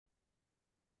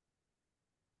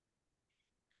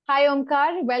Hi,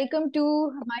 Omkar. Welcome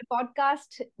to my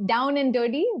podcast, Down and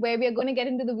Dirty, where we are going to get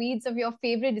into the weeds of your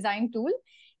favorite design tool.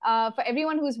 For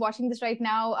everyone who's watching this right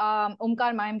now,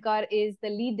 Omkar Maimkar is the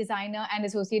lead designer and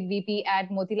associate VP at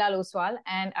Motilal Oswal,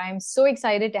 and I'm so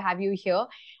excited to have you here.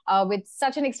 With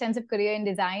such an extensive career in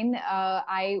design,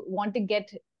 I want to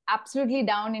get absolutely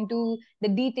down into the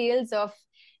details of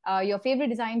your favorite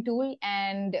design tool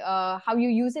and how you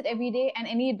use it every day, and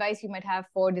any advice you might have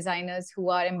for designers who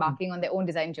are embarking on their own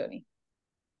design journey.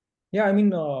 Yeah,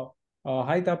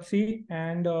 hi Tapsi,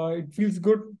 and it feels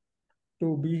good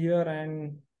to be here.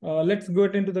 And let's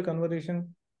get into the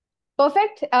conversation.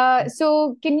 Perfect.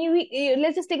 So, can you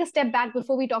let's just take a step back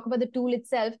before we talk about the tool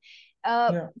itself. Uh,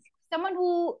 Yeah. Someone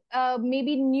who may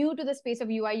be new to the space of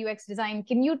UI UX design,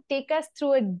 can you take us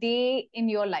through a day in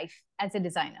your life as a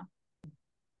designer?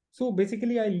 So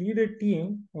basically, I lead a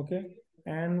team. Okay,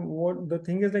 and what the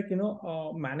thing is,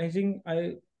 managing.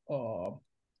 I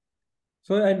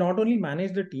not only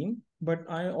manage the team, but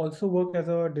I also work as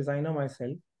a designer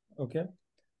myself. Okay,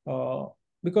 uh,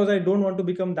 because I don't want to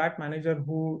become that manager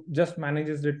who just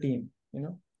manages the team.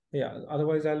 Yeah.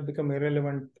 Otherwise, I'll become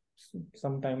irrelevant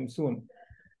sometime soon.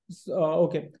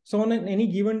 Okay. So on any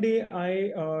given day,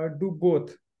 I do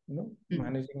both, Hmm.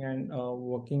 managing and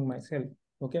working myself.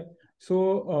 Okay.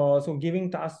 So giving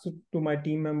tasks to my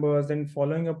team members and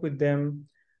following up with them,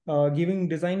 giving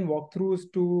design walkthroughs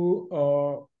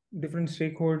to different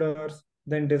stakeholders,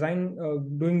 then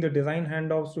doing the design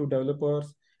handoffs to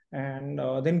developers, and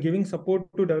then giving support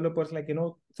to developers.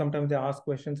 Sometimes they ask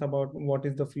questions about what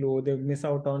is the flow, they miss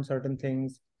out on certain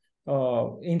things.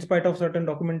 In spite of certain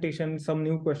documentation, some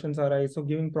new questions arise. So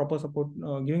giving proper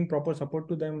support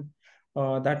to them,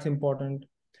 that's important.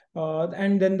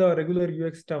 And then the regular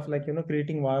UX stuff,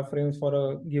 creating wireframes for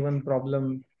a given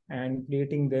problem and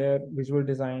creating their visual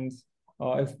designs.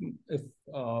 If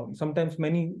sometimes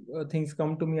many things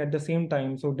come to me at the same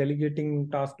time, so delegating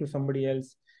tasks to somebody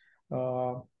else.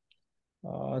 Uh,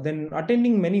 then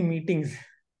attending many meetings,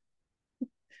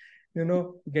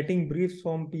 getting briefs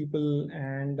from people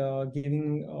and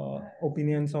giving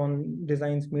opinions on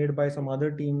designs made by some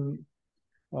other team.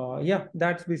 Yeah,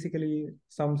 that's basically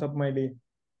sums up my day.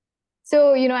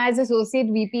 So, as associate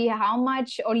VP, how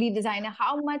much, or lead designer,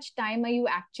 how much time are you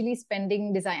actually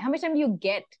spending design? How much time do you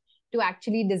get to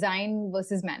actually design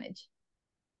versus manage?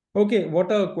 Okay,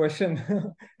 what a question.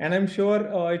 And I'm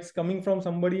sure it's coming from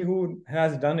somebody who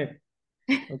has done it.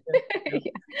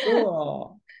 Okay.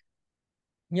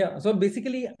 Yeah. So so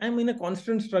basically I'm in a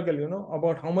constant struggle,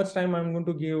 about how much time I'm going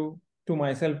to give to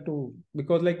myself too,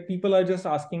 because like people are just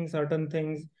asking certain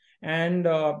things, and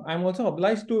I'm also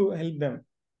obliged to help them.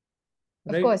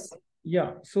 Of Right. course.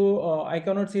 Yeah. So I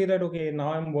cannot say that, okay,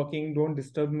 now I'm working, don't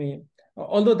disturb me.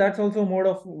 Although that's also a mode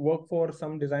of work for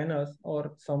some designers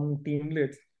or some team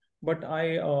leads. But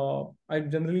I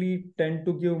generally tend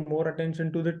to give more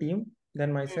attention to the team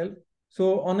than myself.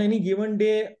 So on any given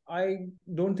day, I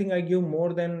don't think I give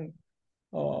more than,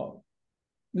 uh,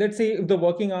 let's say if the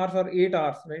working hours are 8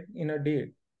 hours, right, in a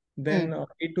day, then Mm.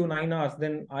 8 to 9 hours,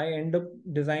 then I end up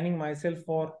designing myself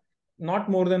for not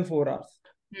more than 4 hours.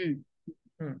 Mm.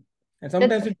 Hmm. And That's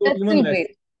sometimes it goes that's even still less. great.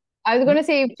 I was Hmm? going to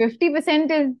say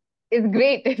 50% is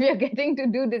great if you're getting to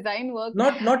do design work.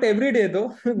 Not every day though.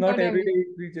 Not Not every every. day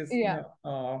it reaches. Yeah.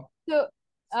 Yeah. So,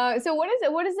 so what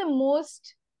is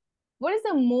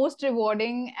the most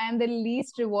rewarding and the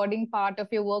least rewarding part of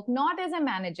your work, not as a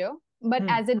manager, but Hmm.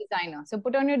 as a designer? So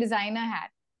put on your designer hat.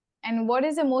 And what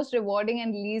is the most rewarding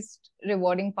and least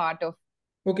rewarding part of?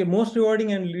 Okay. Most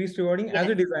rewarding and least rewarding as Yes,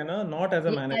 a designer, not as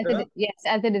a manager.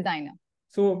 as a designer.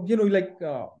 So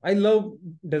I love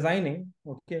designing.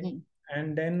 Okay. Mm.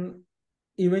 And then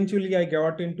eventually I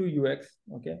got into UX.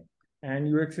 Okay. And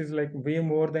UX is like way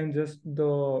more than just the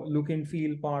look and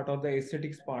feel part or the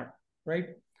aesthetics part, right?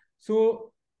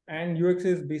 So, and UX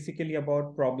is basically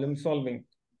about problem solving.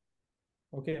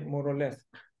 Okay, more or less.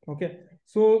 Okay,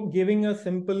 so giving a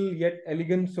simple yet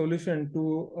elegant solution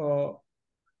to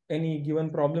any given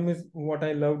problem is what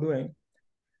I love doing.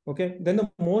 Okay, then the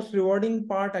most rewarding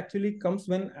part actually comes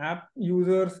when app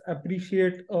users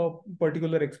appreciate a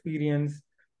particular experience,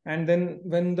 and then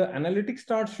when the analytics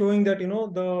starts showing that,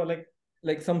 the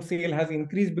like some sale has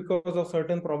increased because of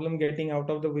certain problem getting out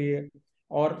of the way,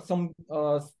 or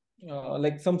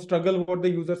like some struggle what the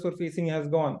users were facing has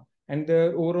gone, and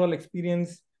the overall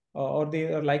experience, or they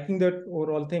are liking that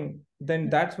overall thing, then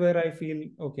that's where I feel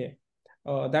okay,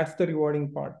 that's the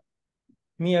rewarding part,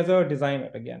 me as a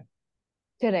designer again.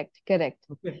 Correct, correct.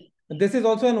 Okay. This is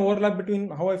also an overlap between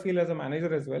how I feel as a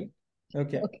manager as well.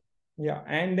 Okay. Okay. Yeah.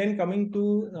 And then coming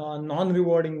to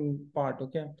non-rewarding part.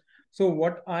 Okay. So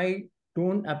what I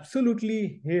don't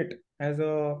absolutely hate as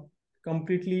a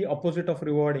completely opposite of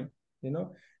rewarding,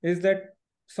 is that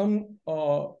some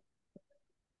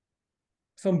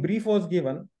brief was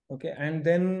given, okay, and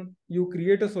then you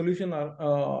create a solution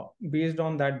based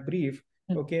on that brief.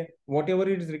 Okay, whatever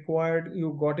it is required,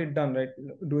 you got it done, right?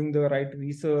 Doing the right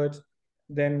research,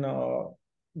 then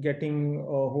getting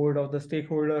a hold of the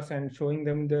stakeholders and showing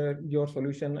them your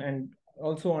solution, and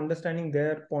also understanding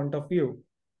their point of view.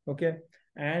 Okay,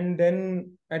 and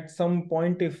then at some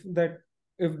point, if the,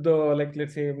 like,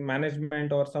 let's say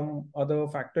management or some other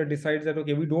factor decides that,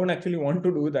 okay, we don't actually want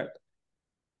to do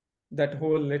that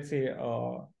whole, let's say,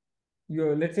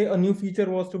 let's say a new feature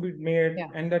was to be made, Yeah.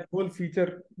 and that whole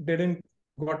feature didn't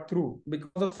got through because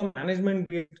of some management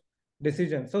based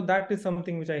decision. So that is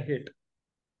something which I hate.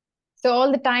 So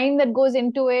all the time that goes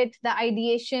into it, the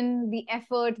ideation, the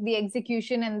effort, the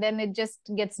execution, and then it just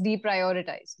gets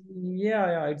deprioritized.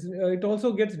 Yeah, it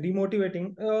also gets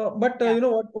demotivating. But Yeah. you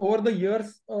know what? Over the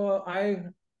years, I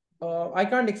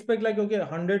can't expect like, okay,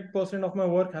 100% of my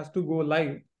work has to go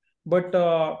live. But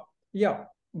yeah,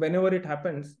 whenever it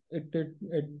happens,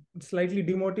 it's slightly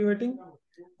demotivating.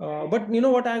 But you know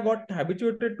what? I got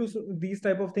habituated to these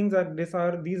type of things. That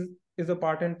these is a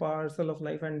part and parcel of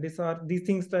life, and these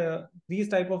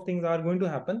type of things are going to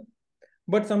happen.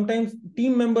 But sometimes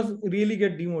team members really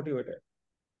get demotivated,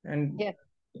 and Yeah,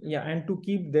 yeah, and to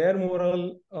keep their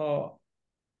morale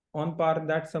on par,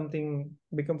 that's something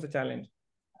becomes a challenge.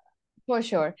 for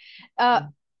sure. Uh,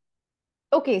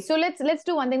 okay, so let's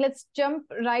do one thing. Let's jump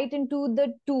right into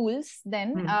the tools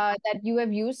then Hmm. that you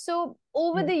have used. So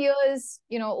over Hmm. the years,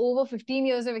 over 15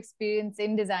 years of experience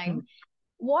in Hmm. design,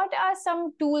 what are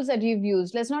some tools that you've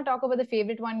used? Let's not talk about the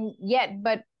favorite one yet,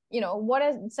 but what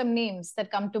are some names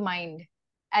that come to mind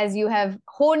as you have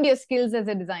honed your skills as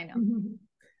a designer?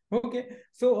 Okay,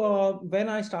 so when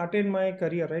I started my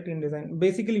career, right, in design,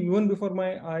 basically even before my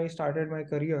I started my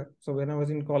career, so when I was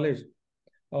in college,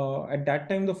 at that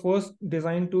time the first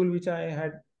design tool which I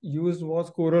had used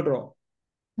was CorelDRAW.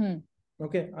 Hmm.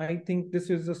 Okay, I think this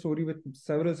is a story with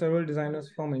several designers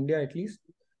from India at least,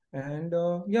 and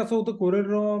yeah, so the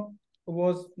CorelDRAW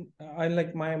was, I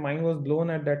like, my mind was blown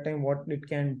at that time what it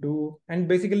can do, and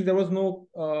basically there was no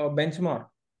benchmark.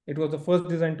 It was the first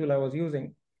design tool I was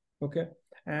using. Okay,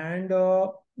 and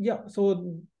yeah, so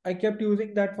I kept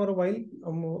using that for a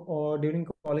while, during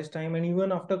college time and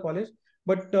even after college.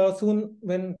 But soon,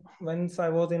 once I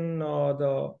was in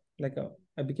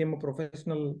I became a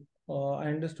professional. I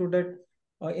understood that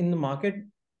in the market,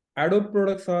 Adobe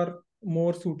products are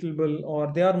more suitable,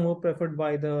 or they are more preferred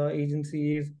by the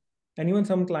agencies and even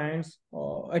some clients.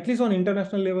 At least on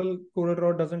international level,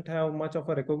 CorelDRAW doesn't have much of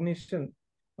a recognition.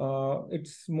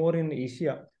 It's more in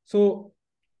Asia. So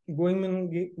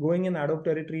going in Adobe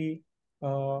territory,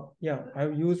 yeah,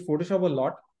 I've used Photoshop a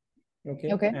lot.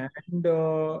 Okay, Okay. and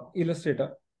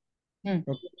Illustrator. Hmm.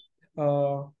 Okay.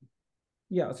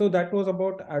 Yeah, so that was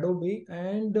about Adobe,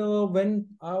 and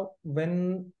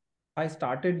when I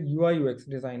started UI UX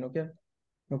design.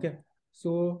 Okay,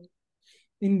 so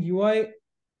in UI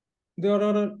there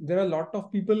are a lot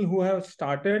of people who have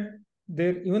started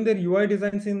their UI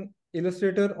designs in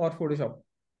Illustrator or Photoshop.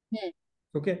 Hmm.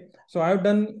 Okay, so I have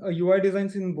done UI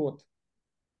designs in both.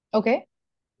 Okay.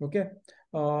 Okay,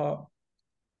 uh,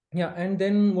 yeah, and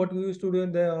then what we used to do,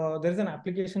 there's an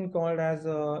application called as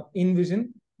InVision,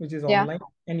 which is Yeah. online,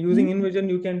 and Hmm. using InVision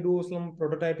you can do some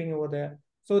prototyping over there.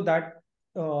 So that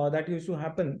used to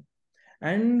happen,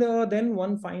 and then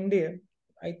one fine day,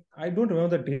 I don't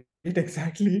remember the date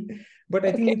exactly, but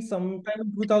I think Okay. it's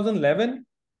sometime 2011.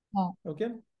 Oh. Okay,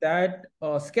 that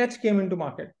Sketch came into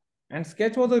market, and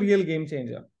Sketch was a real game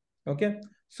changer. Okay,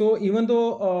 so even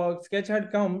though Sketch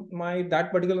had come, my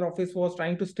that particular office was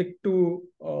trying to stick to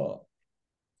the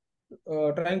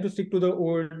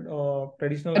old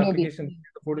traditional Adobe. application,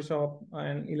 Photoshop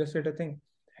and Illustrator thing,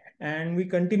 and we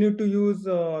continued to use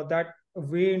that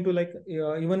way into, like,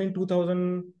 even in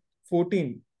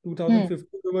 2014, Hmm.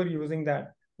 2015 we were using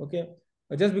that. Okay,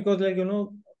 just because, like,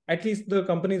 at least the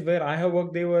companies where I have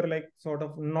worked, they were like sort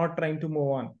of not trying to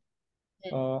move on.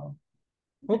 uh,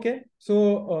 okay,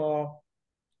 so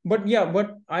but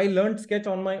I learned Sketch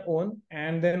on my own,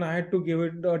 and then I had to give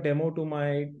it a demo to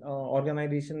my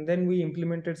organization. Then we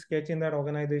implemented Sketch in that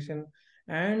organization,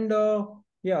 and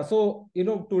yeah, so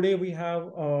today we have,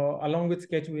 along with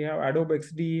Sketch, we have Adobe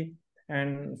XD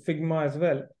and Figma as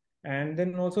well, and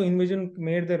then also InVision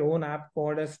made their own app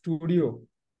called as Studio,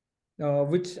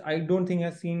 which I don't think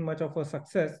has seen much of a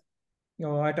success.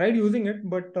 I tried using it,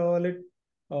 but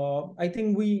I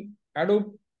think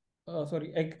Adobe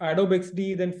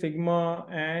XD, then Figma,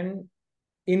 and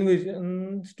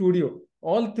InVision Studio.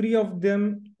 all three of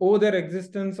them owe their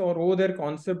existence or owe their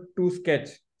concept to Sketch.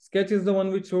 Sketch is the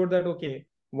one which showed that, okay,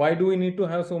 why do we need to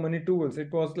have so many tools?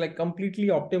 It was like completely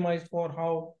optimized for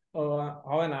how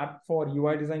an app for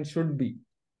UI design should be.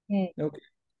 Okay,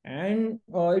 and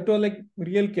it was like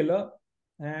real killer.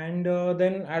 And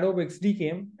then Adobe XD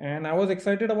came, and I was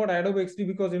excited about Adobe XD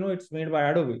because it's made by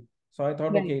Adobe. So I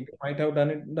thought, okay, it might have done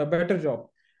it a better job.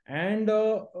 And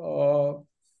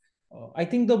I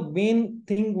think the main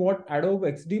thing what Adobe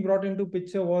XD brought into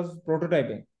picture was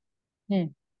prototyping.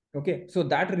 Okay, so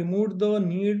that removed the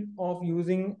need of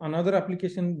using another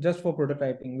application just for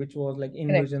prototyping, which was like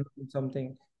InVision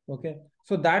something. Okay,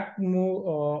 so that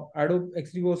move, Adobe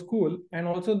XD was cool, and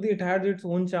also it had its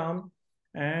own charm,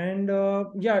 and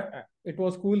yeah, it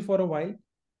was cool for a while.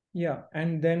 Yeah,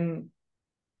 and then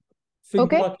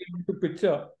Figma came into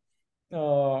picture.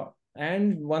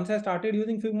 And once I started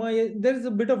using Figma, there is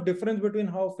a bit of difference between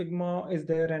how Figma is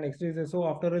there and XD is there. So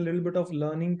after a little bit of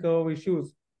learning curve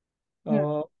issues,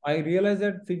 I realized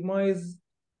that Figma is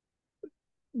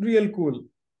real cool.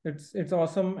 It's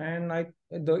awesome, and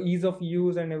the ease of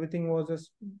use and everything was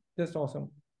just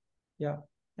awesome. Yeah,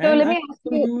 So and let I me ask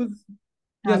you. use.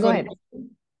 Yeah, Go sorry.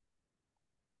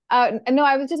 ahead. No,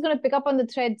 I was just going to pick up on the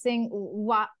thread saying,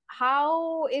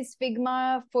 how is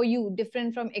Figma for you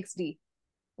different from XD?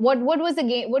 What was the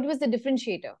game? What was the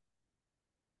differentiator?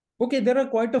 Okay, there are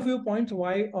quite a few points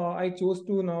why I chose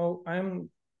to now.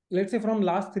 Let's say from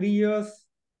last 3 years,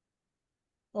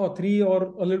 or 3 or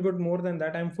a little bit more than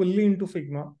that, I'm fully into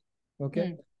Figma.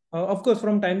 Okay. Of course,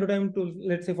 from time to time, to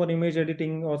let's say for image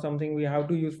editing or something, we have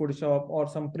to use Photoshop, or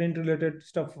some print related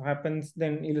stuff happens,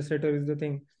 then Illustrator is the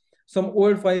thing. Some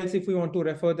old files, if we want to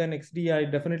refer, then XD I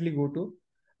definitely go to.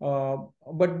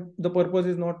 But the purpose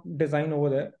is not design over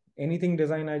there. Anything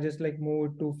design, I just like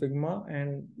move it to Figma,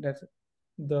 and that's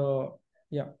the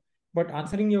yeah. But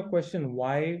answering your question,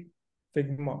 why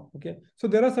Figma? Okay, so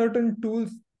there are certain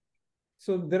tools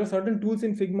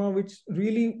in Figma which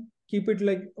really keep it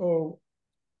like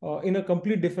in a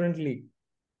complete different league,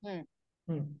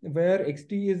 where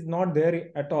XT is not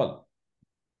there at all.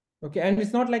 Okay, and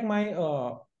it's not like my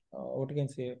what you can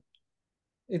say.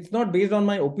 It's not based on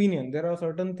my opinion. There are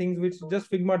certain things which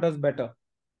just Figma does better.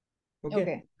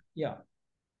 Okay. Yeah.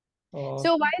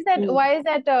 So why is that? Why is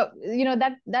that?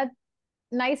 That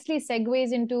nicely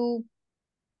segues into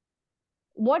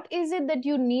what is it that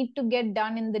you need to get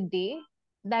done in the day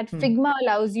that Figma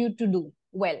allows you to do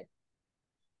well?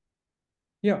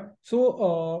 Yeah.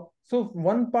 So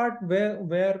one part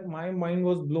where my mind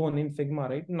was blown in Figma,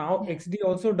 right? Now XD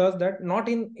also does that, not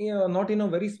in a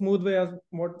very smooth way as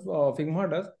what Figma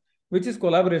does, which is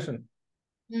collaboration.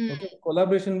 Okay,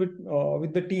 collaboration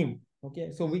with the team.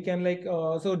 Okay, so we can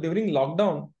so during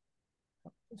lockdown,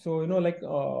 so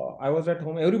I was at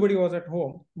home, everybody was at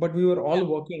home, but we were all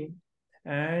working,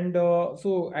 and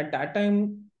so at that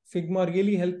time Figma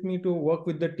really helped me to work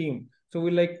with the team. So we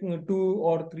 2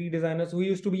 or 3 designers, we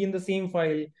used to be in the same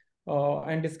file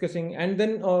and discussing, and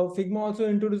then Figma also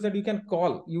introduced that you can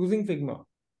call using Figma.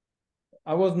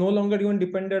 I was no longer even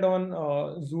dependent on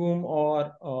Zoom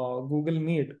or Google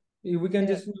Meet. We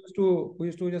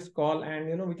used to just call,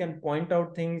 and we can point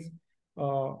out things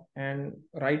and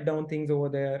write down things over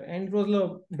there, and it was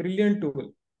a brilliant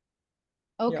tool.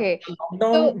 Okay. Yeah.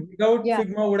 Lockdown without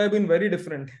Figma would have been very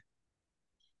different.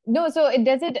 No, so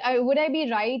would I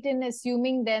be right in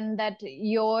assuming then that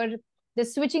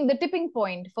the tipping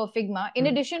point for Figma, in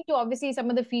addition to obviously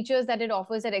some of the features that it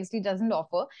offers that XD doesn't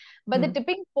offer, but the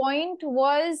tipping point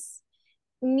was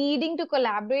needing to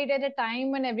collaborate at a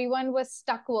time when everyone was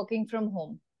stuck working from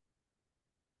home?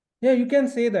 Yeah, you can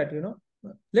say that,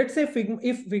 let's say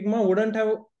if Figma wouldn't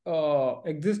have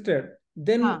existed,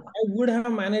 then I would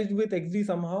have managed with XD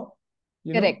somehow,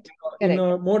 Correct. in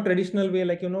a more traditional way,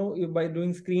 by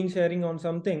doing screen sharing on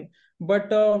something. But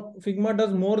Figma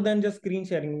does more than just screen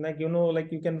sharing. Like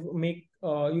you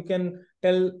can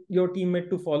tell your teammate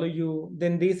to follow you,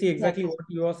 then they see exactly what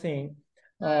you are saying,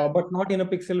 but not in a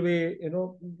pixel way.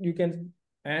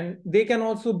 And they can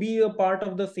also be a part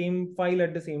of the same file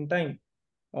at the same time.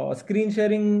 Screen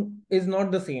sharing is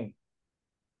not the same.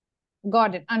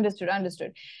 Got it. Understood.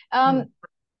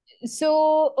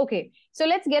 So, okay. So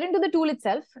let's get into the tool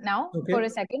itself now for a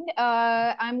second.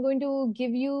 I'm going to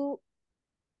give you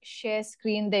share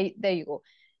screen. There you go.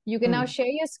 You can now share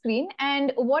your screen.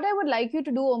 And what I would like you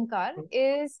to do, Omkar,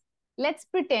 is let's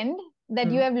pretend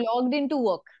that you have logged into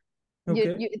work.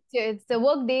 It's a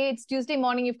work day. It's Tuesday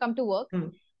morning. You've come to work.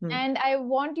 And I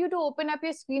want you to open up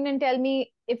your screen and tell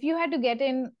me, if you had to get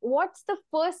in, what's the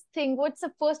first thing? What's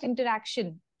the first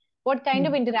interaction? What kind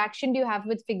of interaction do you have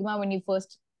with Figma when you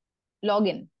first log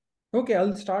in? Okay,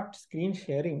 I'll start screen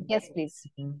sharing. Yes, please.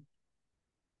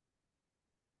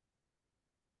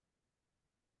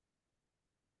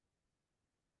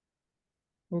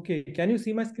 Okay, can you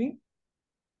see my screen?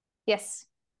 Yes.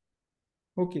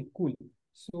 Okay, cool.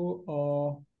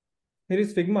 So here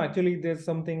is Figma. Actually, there's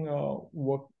something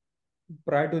work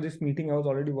prior to this meeting I was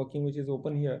already working, which is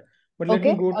open here. But let me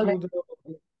Okay. go All right.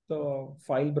 through the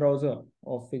file browser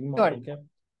of Figma. Sure. Okay.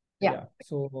 Yeah. Yeah.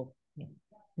 So,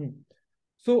 hmm.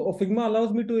 So Figma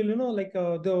allows me to, like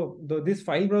the this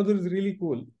file browser is really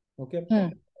cool. Okay.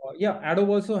 Yeah,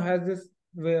 Adobe also has this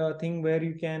thing where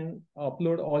you can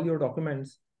upload all your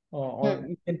documents, or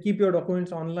you can keep your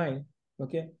documents online.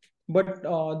 Okay. But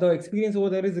the experience over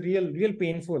there is real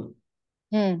painful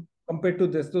compared to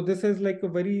this. So this is like a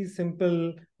very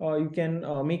simple, you can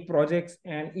make projects,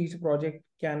 and each project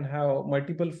can have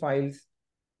multiple files.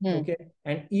 Okay.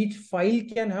 And each file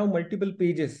can have multiple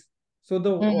pages. So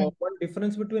the one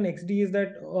difference between XD is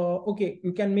that, okay,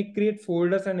 you can create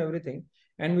folders and everything.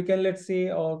 And we can, let's say,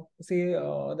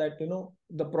 that,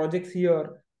 the projects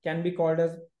here can be called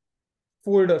as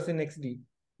folders in XD.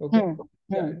 Okay.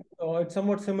 Yeah, it's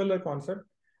somewhat similar concept.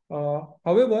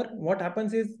 However, what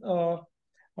happens is,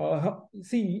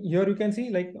 see here you can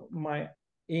see like my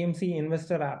AMC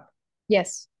investor app.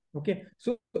 Yes. Okay,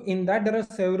 so in that there are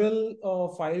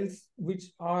several files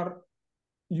which are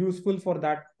useful for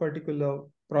that particular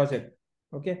project.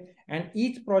 Okay, and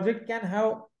each project can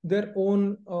have their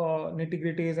own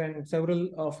nitty-gritties and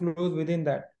several flows within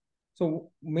that.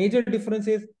 So major difference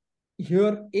is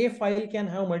here a file can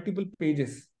have multiple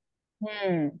pages.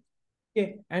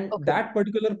 Okay, and Okay. that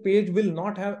particular page will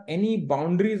not have any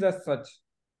boundaries as such.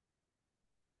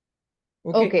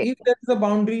 Okay, Okay. if there is a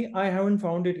boundary, I haven't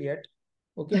found it yet.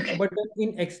 Okay, but then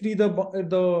in XD,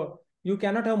 the you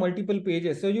cannot have multiple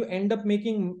pages, so you end up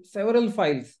making several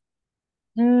files.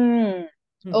 Okay.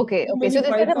 Too Okay. So many this is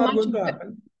files a are much going to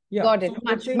happen. Yeah. got it. So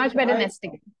let's say Much if better I,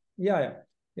 nesting. yeah.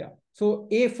 So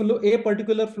a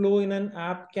particular flow in an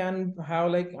app can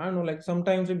have like, I don't know, like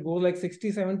sometimes it goes like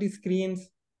 60, 70 screens,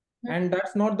 and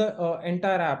that's not the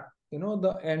entire app.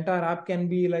 The entire app can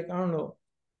be like, I don't know,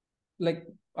 like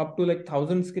up to like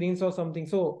 1,000 screens or something.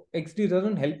 So XD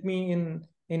doesn't help me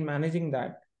in managing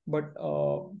that. But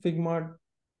Figma,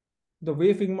 the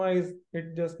way Figma is,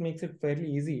 it just makes it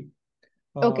fairly easy.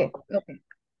 Uh, Okay. Okay.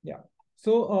 yeah.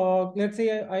 So let's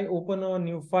say I open a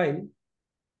new file.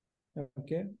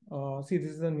 Okay. See,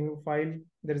 this is a new file.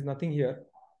 There is nothing here,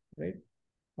 right?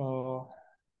 Uh,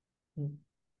 hmm,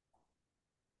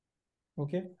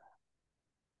 okay.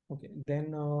 Okay.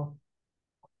 Then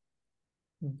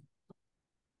hmm,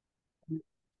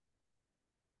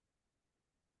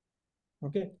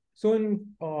 okay. So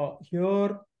in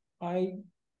here I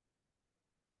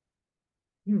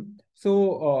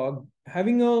So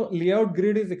having a layout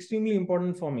grid is extremely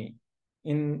important for me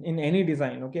in any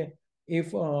design. Okay,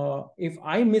 if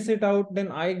I miss it out,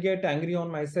 then I get angry on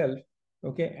myself.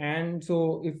 Okay, and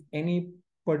so if any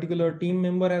particular team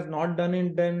member has not done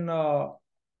it, then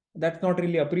that's not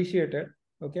really appreciated.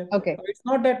 Okay, Okay. it's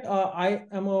not that I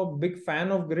am a big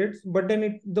fan of grids, but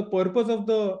then the purpose of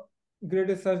the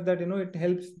grid is such that it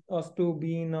helps us to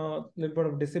be in a little bit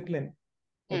of discipline.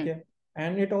 Okay,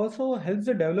 and it also helps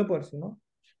the developers,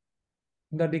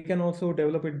 that they can also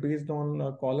develop it based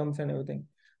on columns and everything.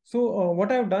 So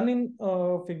what I've done in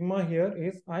Figma here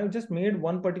is I've just made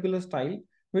one particular style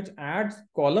which adds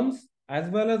columns as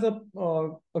well as a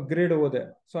grid over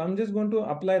there. So I'm just going to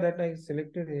apply that. I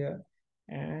selected here,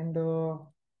 and uh,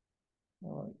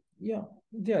 yeah,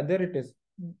 there it is.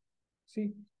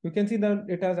 See, you can see that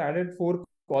it has added 4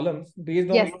 columns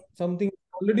based Yes. on something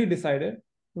already decided.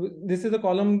 This is a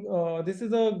column, this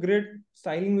is a grid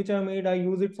styling which I made. I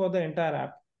use it for the entire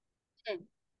app.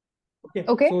 Okay,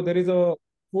 Okay. so there is a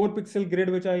 4 pixel grid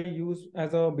which I use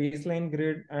as a baseline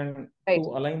grid and to Right.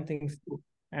 align things to.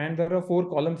 And there are 4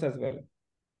 columns as well.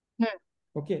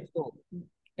 Okay, so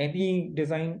any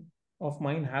design of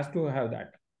mine has to have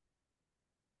that.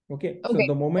 Okay, so Okay.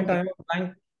 the moment I Okay.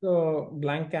 have a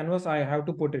blank canvas, I have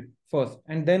to put it first,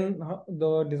 and then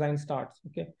the design starts.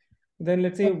 Okay, then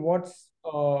let's say Okay. what's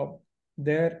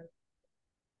there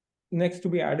next to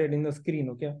be added in the screen.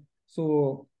 Okay,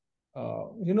 so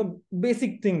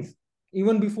basic things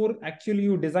even before actually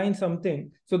you design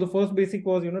something. So the first basic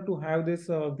was to have this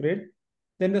grid.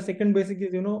 Then the second basic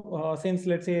is since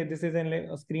let's say this is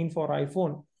a screen for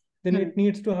iPhone, then it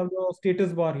needs to have the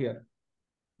status bar here.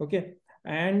 Okay,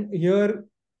 and here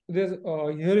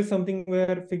is something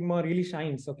where Figma really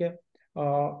shines. Okay,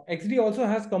 XD also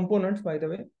has components, by the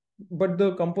way, but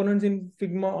the components in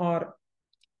Figma are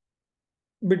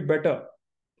bit better.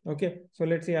 Okay, so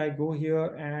let's say I go here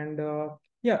and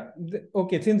Yeah.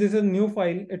 Okay. Since this is a new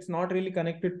file, it's not really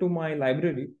connected to my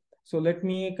library. So let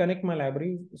me connect my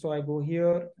library. So I go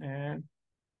here, and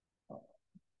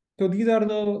so these are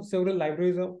the several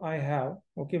libraries I have,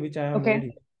 okay, which I have made Okay.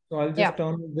 here. So I'll Yeah. just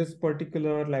turn this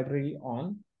particular library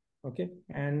on, okay,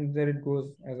 and there it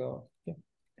goes as a, okay.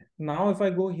 Now if I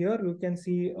go here, you can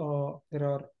see there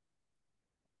are,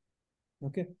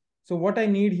 okay. So what I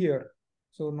need here,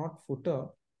 so not footer,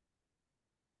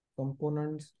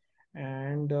 components,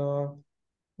 and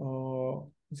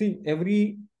see,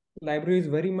 every library is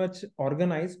very much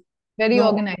organized. Very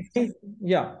Now, organized.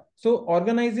 yeah. So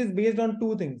organized is based on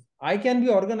two things. I can be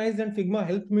organized, and Figma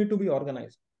helps me to be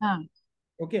organized. Huh.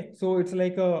 Okay. So it's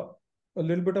like a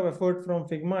little bit of effort from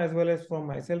Figma as well as from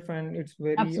myself, and it's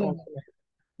very Absolutely. organized.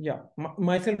 Yeah,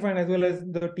 myself and as well as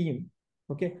the team.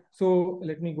 Okay. So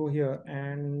let me go here,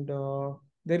 and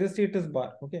there is status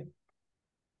bar. Okay.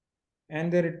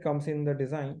 And there it comes in the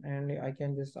design, and I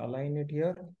can just align it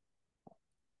here.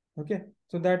 Okay.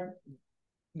 So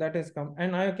that has come,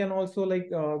 and I can also like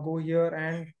go here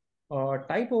and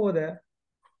type over there.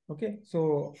 Okay.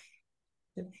 So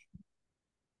yeah.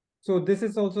 So this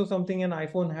is also something an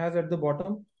iPhone has at the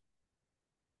bottom.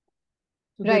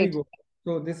 So there you Right. go.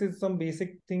 So this is some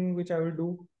basic thing which I will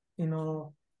do in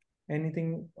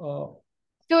anything.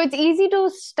 So it's easy to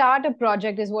start a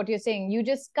project, is what you're saying. You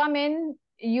just come in,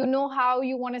 you know how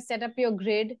you want to set up your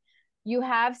grid. You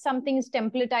have something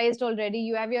templatized already.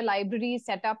 You have your library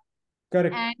set up,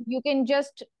 Correct. and you can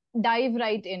just dive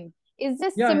right in. Is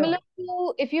this Yeah, yeah. similar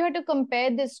to, if you had to compare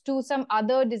this to some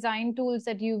other design tools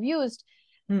that you've used,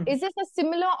 Hmm. is this a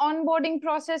similar onboarding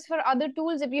process for other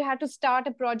tools if you had to start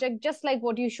a project just like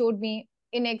what you showed me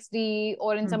in XD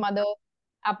or in some Hmm. other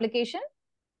application?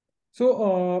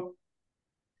 So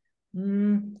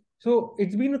so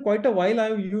it's been quite a while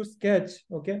I've used Sketch,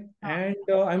 okay, Huh. and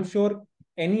I'm sure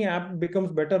any app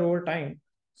becomes better over time.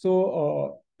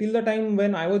 So till the time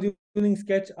when I was using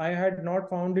Sketch, I had not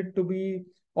found it to be.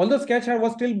 Although Sketch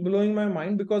was still blowing my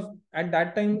mind, because at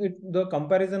that time the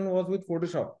comparison was with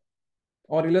Photoshop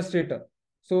or Illustrator.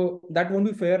 So that won't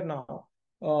be fair now.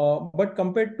 But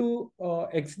compared to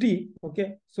XD,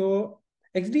 okay, so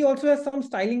XD also has some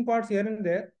styling parts here and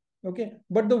there, okay,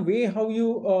 but the way how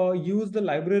you use the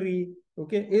library,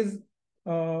 okay, is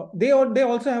they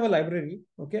also have a library,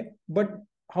 okay, but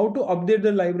how to update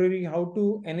the library, how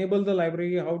to enable the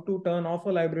library, how to turn off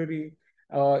a library,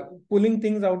 uh, pulling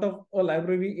things out of a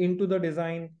library into the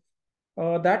design,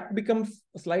 that becomes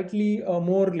slightly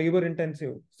more labor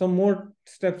intensive. Some more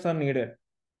steps are needed.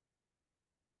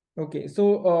 Okay,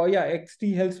 so yeah,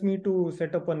 XT helps me to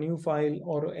set up a new file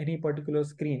or any particular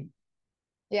screen.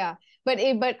 Yeah, but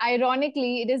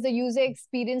ironically, it is the user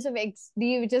experience of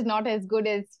XD which is not as good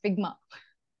as Figma.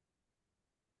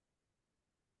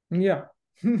 Yeah.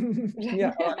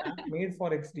 Yeah, Right, an app made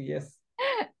for XD, yes.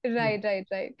 Hmm. right.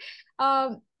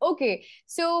 Okay,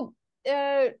 so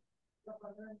uh,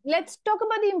 let's talk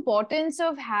about the importance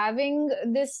of having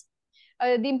this,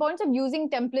 the importance of using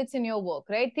templates in your work,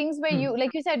 right? Things where Hmm. you,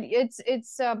 like you said,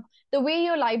 it's the way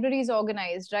your library is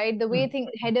organized, right? The way Hmm.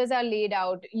 things headers are laid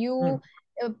out. Hmm.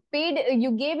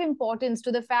 You gave importance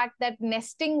to the fact that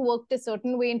nesting worked a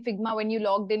certain way in Figma. When you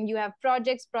logged in, you have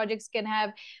projects can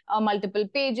have multiple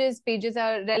pages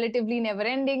are relatively never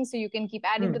ending, so you can keep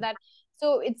adding to Hmm. that.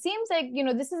 So it seems like,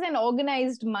 this is an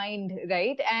organized mind,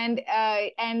 right? And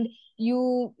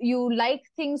you like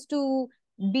things to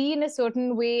be in a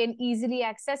certain way and easily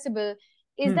accessible.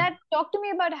 Is Hmm. that, talk to me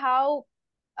about how,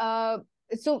 uh,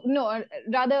 so no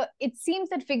rather, it seems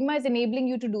that Figma is enabling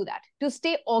you to do that, to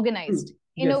stay organized True.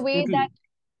 Yes, totally.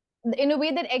 in a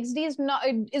way that XD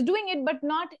is doing it, but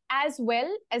not as well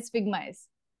as Figma is.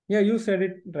 Yeah, you said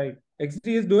it right. XD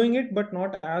is doing it, but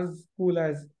not as cool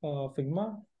as Figma.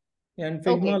 And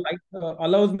Okay. Figma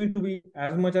allows me to be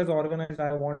as much as organized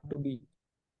I want to be.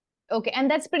 Okay, and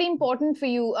that's pretty important for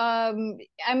you.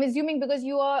 I'm assuming because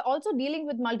you are also dealing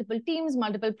with multiple teams,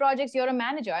 multiple projects. You're a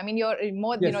manager. I mean, you're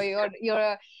more, Yes.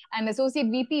 an associate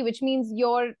VP, which means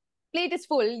your plate is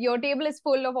full, your table is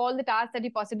full of all the tasks that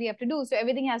you possibly have to do. So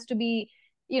everything has to be,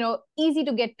 easy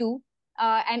to get to,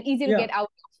 and easy to Yeah. get out.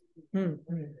 Hmm.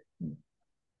 Hmm. Hmm.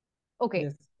 Okay,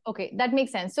 Yes. okay, that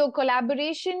makes sense. So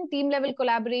collaboration, team level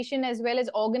collaboration, as well as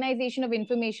organization of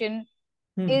information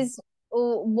Hmm. is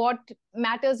what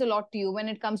matters a lot to you when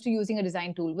it comes to using a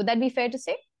design tool. Would that be fair to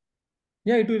say?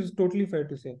 Yeah, it is totally fair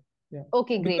to say. Yeah.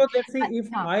 Okay, great. Because let's say if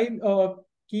Huh. I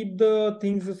keep the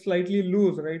things slightly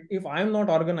loose, right? If I'm not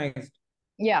organized,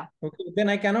 Yeah, okay, then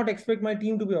I cannot expect my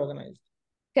team to be organized.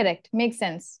 correct. Makes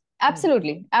sense. Hmm.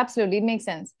 Absolutely. Absolutely. It makes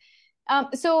sense.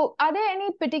 So are there any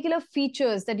particular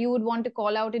features that you would want to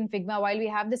call out in Figma while we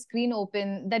have the screen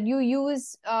open that you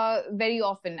use very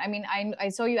often? I mean, I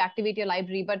saw you activate your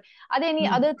library, but are there any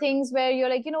other things where you're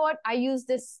like, you know what, I use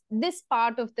this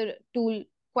part of the tool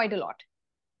quite a lot?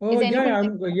 Is there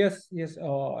anything? Yes.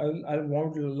 I'll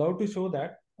want love to show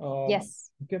that.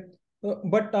 Yes. Okay.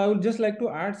 But I would just like to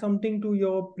add something to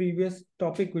your previous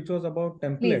topic, which was about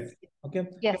templates. Please. Okay.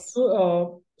 Yes.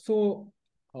 So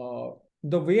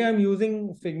the way I'm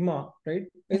using Figma, right,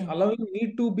 is Hmm. allowing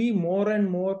me to be more and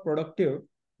more productive.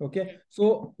 Okay.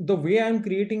 So the way I'm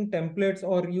creating templates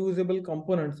or usable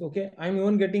components, okay, I'm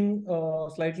even getting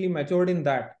slightly matured in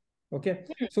that. Okay.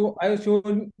 So I'd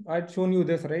shown you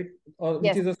this, right? Which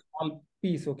Yes. is a small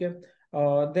piece. Okay.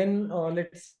 Then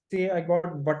let's say I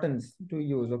got buttons to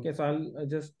use. Okay. So I'll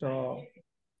just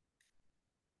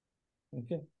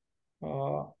okay.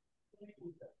 Uh,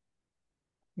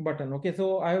 Button. Okay.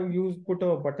 So I have used put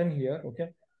a button here. Okay.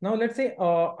 Now let's say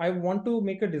I want to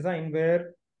make a design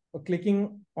where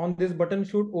clicking on this button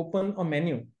should open a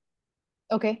menu.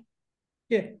 Okay.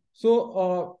 Okay,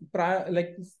 so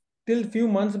like till few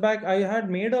months back, I had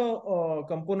made a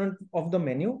component of the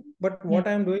menu. But Hmm. what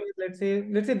I'm doing is, let's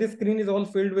say this screen is all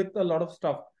filled with a lot of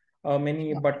stuff,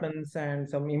 many Sure. buttons and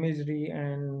some imagery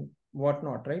and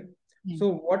whatnot, right? Hmm. So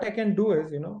what I can do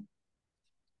is,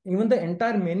 even the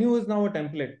entire menu is now a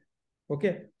template.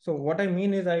 Okay, so what I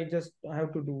mean is, I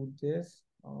have to do this.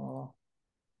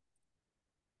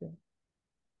 Okay.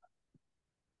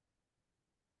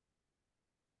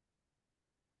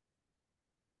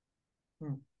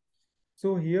 Hmm.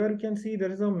 So here you can see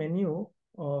there is a menu.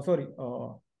 Sorry,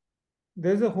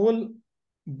 there's a whole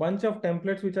bunch of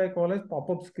templates which I call as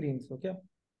pop-up screens. Okay.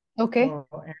 Okay. And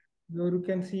here you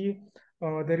can see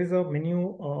there is a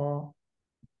menu.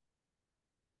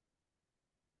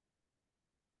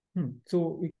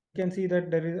 So we can see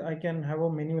that I can have a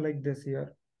menu like this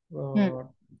here. Hmm. Uh,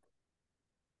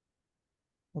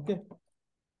 okay.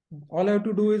 All I have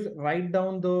to do is write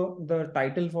down the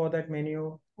title for that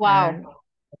menu, Wow. and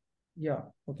yeah.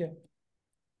 Okay.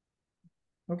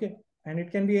 Okay. And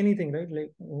it can be anything, right?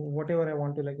 Like whatever I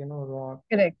want to, like, rock,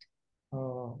 Correct.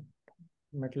 uh,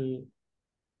 metal.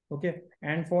 Okay.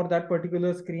 And for that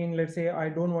particular screen, let's say I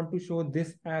don't want to show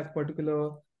this as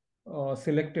particular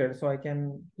selected. So I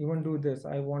can even do this.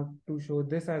 I want to show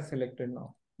this as selected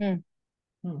now. Hmm.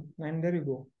 And there you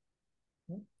go.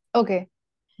 Okay.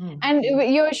 And So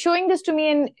you're showing this to me,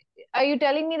 and are you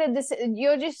telling me that this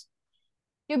you're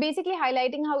basically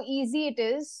highlighting how easy it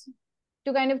is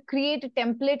to kind of create a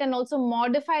template and also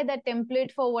modify that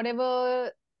template for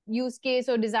whatever use case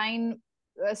or design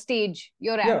stage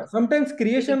you're at, yeah, sometimes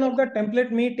creation of basically. the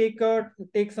template may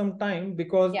take some time,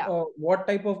 because Yeah. what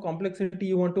type of complexity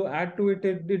you want to add to it,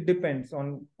 it depends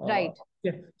on. Right.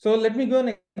 Yeah. So let me give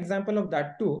an example of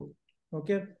that too.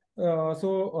 Okay.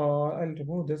 I'll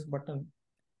remove this button.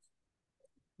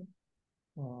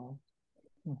 Uh,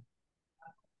 hmm.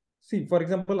 See, for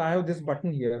example, I have this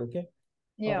button here. Okay.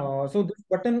 Yeah. So this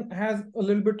button has a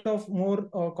little bit of more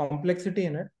complexity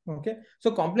in it. Okay.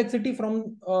 So complexity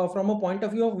from a point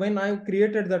of view of when I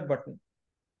created that button.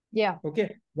 Yeah.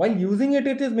 Okay. While using it,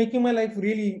 it is making my life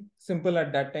really simple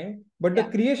at that time. But the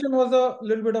Yeah. creation was a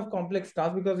little bit of complex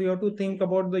task, because you have to think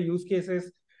about the use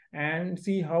cases and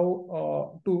see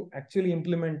how to actually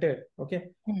implement it. Okay.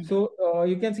 Hmm. So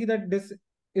you can see that this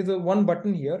is a one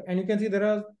button here, and you can see there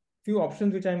are few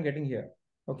options which I am getting here.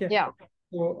 Okay. Yeah.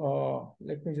 So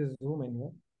let me just zoom in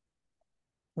here.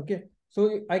 Okay.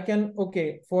 So I can,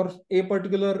 okay, for a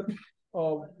particular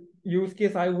uh, use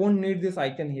case, I won't need this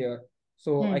icon here.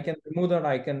 So I Hmm. can remove that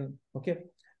icon. Okay.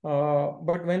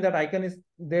 But when that icon is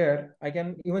there, I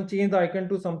can even change the icon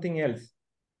to something else.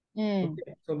 Hmm.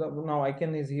 Okay. So now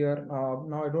icon is here.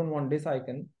 Now I don't want this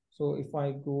icon. So if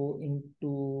I go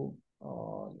into,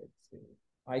 let's say,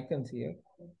 icons here.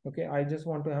 Okay. I just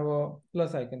want to have a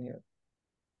plus icon here.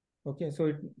 Okay. So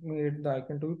it made the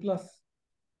icon to be plus.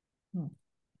 Hmm.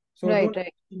 So Right. don't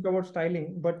Right. think about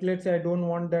styling, but let's say I don't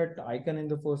want that icon in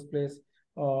the first place.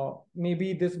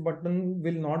 Maybe this button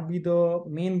will not be the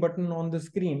main button on the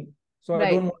screen. So I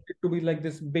don't Right. want it to be like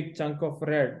this big chunk of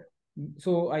red.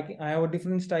 So I have a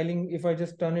different styling. If I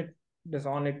just turn it this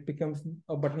on, it becomes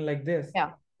a button like this,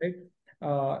 Yeah. right?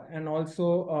 And also,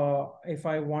 if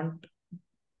I want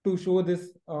to show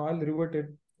this, I'll revert it.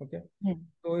 Okay. Hmm.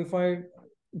 So if I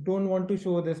don't want to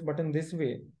show this button this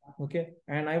way, okay,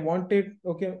 and I want it,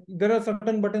 okay, there are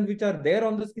certain buttons which are there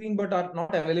on the screen but are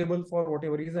not available for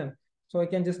whatever reason. So I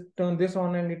can just turn this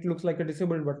on and it looks like a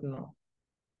disabled button now.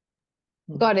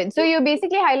 Got it. So So, you're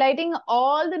basically highlighting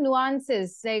all the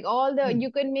nuances, like all the, hmm,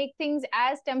 you can make things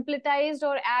as templatized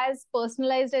or as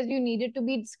personalized as you need it to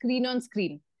be screen on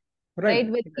screen, right?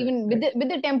 right, With right, even right. with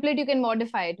the template, you can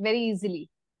modify it very easily.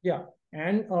 Yeah.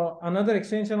 And another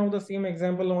extension of the same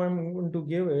example I'm going to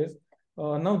give is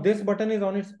now this button is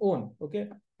on its own. Okay.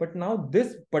 But now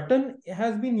this button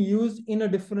has been used in a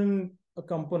different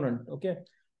component. Okay.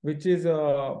 Which is,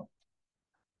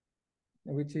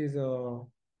 which is, hmm,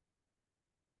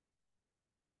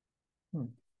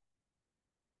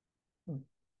 hmm,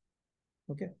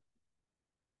 okay.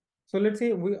 So let's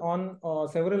say we on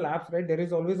several apps, right? There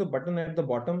is always a button at the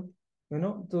bottom,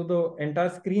 so the entire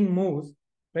screen moves,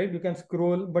 right? You can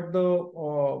scroll, but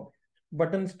the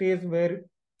button stays where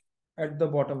at the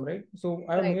bottom, right? So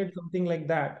I've Right. made something like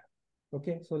that.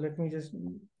 Okay, so let me just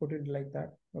put it like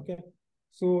that. Okay,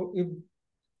 so if,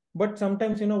 but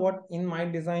sometimes what, in my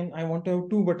design I want to have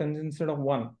two buttons instead of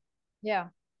one. Yeah.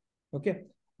 Okay,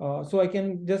 so I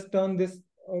can just turn this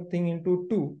thing into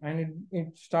two, and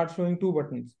it starts showing two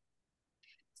buttons.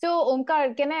 So,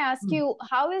 Omkar, can I ask Hmm. you,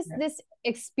 how is Yeah. this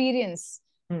experience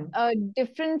Hmm.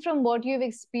 different from what you've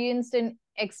experienced in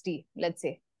XD, let's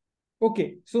say?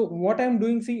 Okay, so what I'm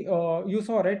doing, see, you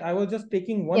saw, right? I was just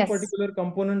taking one Yes. particular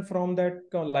component from that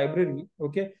library.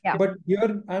 Okay, Yeah. but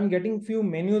here I'm getting few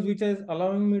menus which is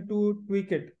allowing me to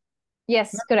tweak it. Now,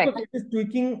 Yes, because correct. it is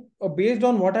tweaking based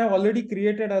on what I've already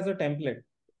created as a template,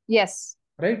 Yes.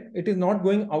 right? It is not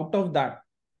going out of that.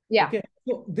 Yeah. Okay,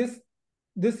 so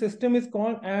this system is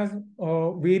called as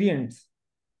variants.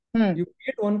 Hmm. You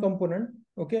create one component.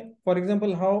 Okay, for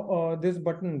example, how this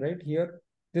button right here,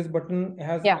 this button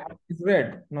has Yeah. is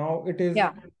red. Now it is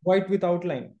Yeah. white with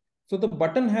outline. So the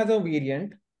button has a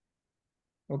variant.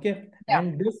 Okay, Yeah.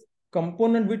 and this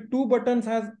component with two buttons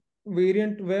has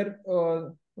variant where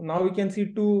now we can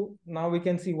see two, now we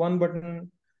can see one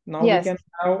button, now we Yes. can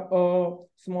have a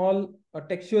small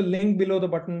textual link below the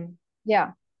button.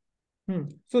 Yeah.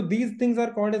 So these things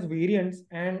are called as variants,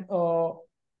 and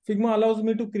Figma allows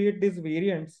me to create these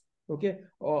variants. Okay,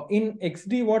 in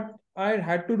XD what I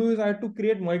had to do is I had to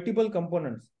create multiple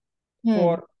components Hmm.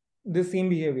 for the same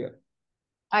behavior.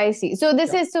 I see. So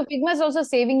this Yeah. is, so Figma is also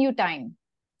saving you time.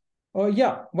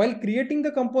 Yeah, while creating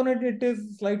the component, it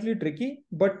is slightly tricky,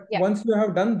 but Yeah. once you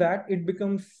have done that, it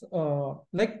becomes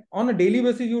like on a daily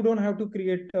basis, you don't have to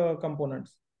create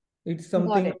components. It's Got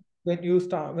something it.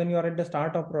 when you are at the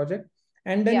start of project,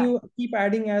 and then Yeah. you keep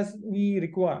adding as we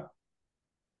require.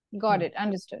 Got Hmm. it.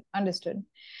 Understood. Understood.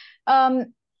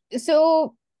 Um,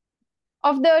 so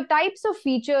of the types of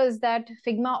features that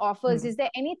Figma offers, Hmm. is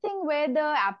there anything where the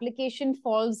application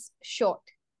falls short,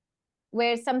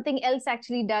 where something else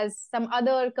actually does, some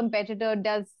other competitor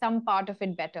does some part of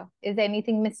it better? Is there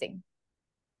anything missing?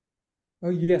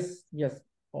 Yes, yes.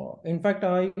 In fact,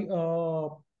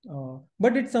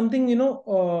 but it's something,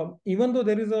 even though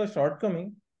there is a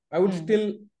shortcoming, I would Hmm.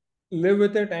 still live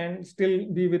with it and still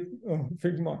be with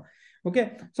Figma.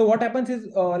 Okay. So what happens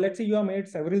is, let's say you have made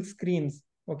several screens,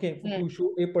 okay, Hmm. to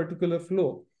show a particular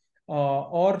flow,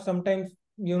 or sometimes,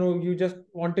 you just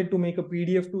wanted to make a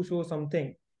PDF to show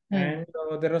something, Hmm. and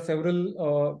there are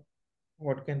several,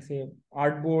 what can say,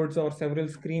 artboards or several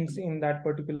screens in that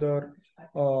particular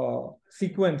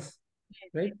sequence,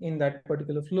 right, in that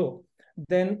particular flow.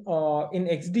 Then in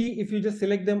XD, if you just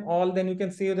select them all, then you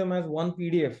can save them as one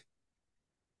PDF.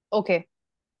 Okay.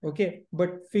 Okay,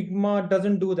 but Figma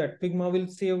doesn't do that. Figma will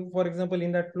save, for example,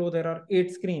 in that flow there are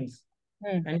 8 screens,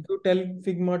 Hmm. and if you tell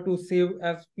Figma to save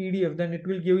as PDF, then it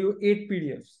will give you 8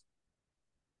 PDFs.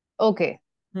 Okay.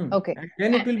 Okay. And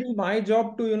then it will be my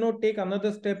job to, take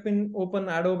another step in open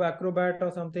Adobe Acrobat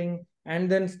or something, and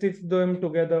then stitch them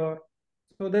together.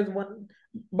 So there's one,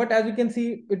 but as you can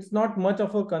see, it's not much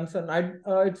of a concern.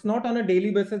 It's not on a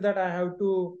daily basis that I have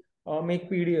to make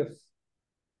PDFs.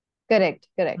 Correct.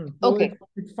 Correct. So Okay.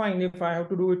 it's fine if I have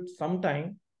to do it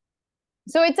sometime.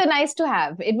 So it's a nice to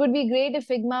have. It would be great if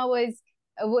Figma was.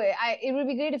 It would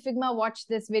be great if Figma watched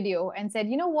this video and said,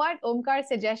 you know what, Omkar's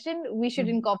suggestion, we should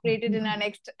incorporate it in our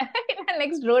next in our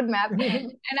next roadmap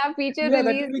and our feature Yeah, that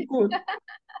release. will be cool.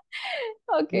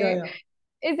 Yeah, Okay. yeah,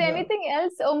 Is there yeah. anything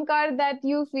else, Omkar, that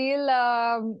you feel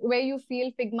where you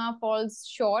feel Figma falls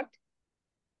short?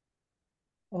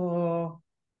 Uh,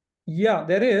 Yeah,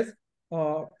 there is.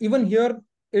 Even here,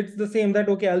 it's the same that,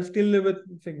 okay, I'll still live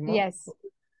with Figma. Yes.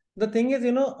 The thing is,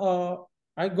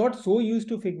 I got so used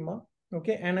to Figma,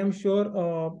 okay, and I'm sure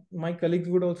my colleagues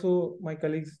would also, my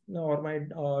colleagues or my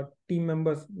team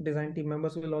members, design team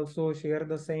members will also share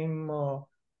the same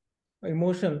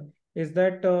emotion, is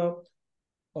that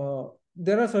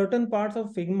there are certain parts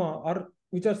of Figma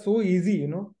which are so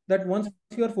easy, that once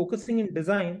you are focusing in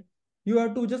design, you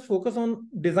have to just focus on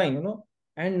design,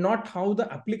 and not how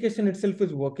the application itself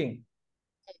is working.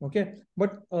 Okay,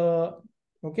 but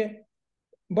okay,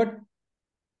 but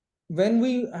when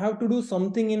we have to do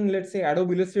something in, let's say,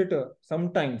 Adobe Illustrator,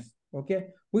 sometimes, okay,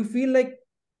 we feel like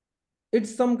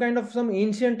it's some kind of some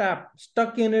ancient app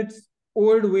stuck in its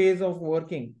old ways of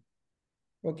working.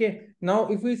 Okay, now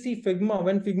if we see Figma,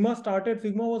 when Figma started,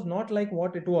 Figma was not like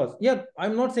what it was. Yeah,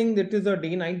 I'm not saying that is a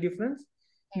day night difference,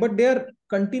 but they are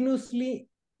continuously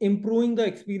improving the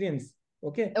experience.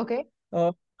 Okay, Okay.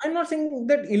 I'm not saying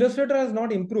that Illustrator has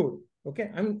not improved.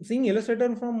 Okay, I'm seeing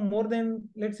Illustrator from more than,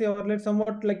 let's say, or let's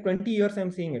somewhat like 20 years.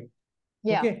 I'm seeing it.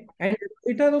 Yeah. Okay, and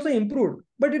it has also improved,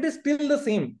 but it is still the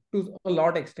same to a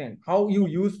lot extent. How you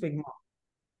use Figma,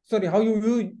 sorry, how you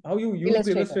use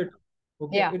Illustrator. Illustrator.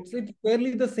 Okay, Yeah. it's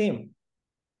fairly the same.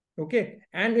 Okay,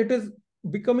 and it is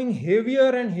becoming heavier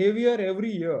and heavier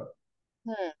every year.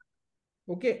 Hmm.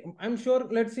 Okay, I'm sure,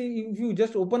 let's say if you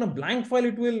just open a blank file,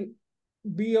 it will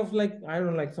be of like, I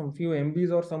don't know, like some few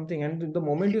MBs or something, and the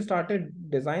moment you started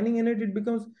designing in it, it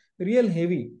becomes real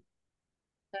heavy.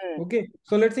 Hmm. Okay,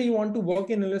 so let's say you want to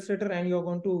work in Illustrator and you're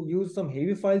going to use some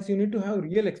heavy files, you need to have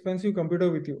real expensive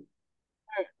computer with you.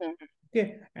 Hmm.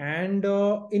 Okay, and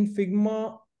in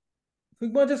Figma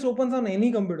just opens on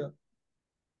any computer.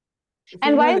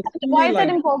 And Figma is why extremely is that light.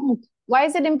 important? Why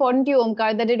is it important to you,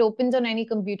 Omkar, that it opens on any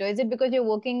computer? Is it because you're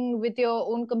working with your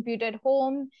own computer at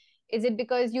home? Is it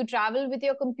because you travel with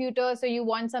your computer, so you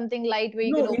want something light where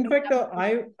you can No, in open it fact, up?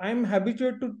 I'm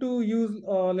habituated to use,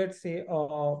 let's say,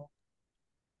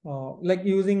 like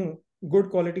using good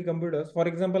quality computers. For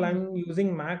example, Hmm. I'm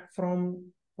using Mac from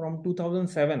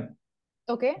 2007.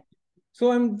 Okay.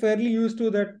 So I'm fairly used to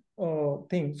that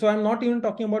thing. So I'm not even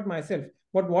talking about myself.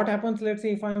 But what happens, let's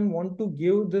say, if I want to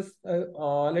give this,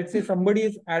 let's say somebody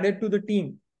is added to the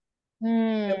team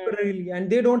Hmm. temporarily and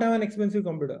they don't have an expensive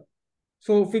computer.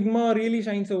 So Figma really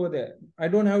shines over there. I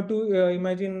don't have to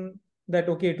imagine that,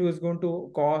 okay, it was going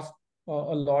to cost a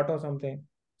lot or something.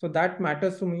 So that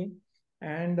matters to me.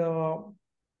 And uh,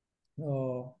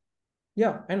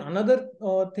 yeah, and another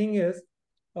thing is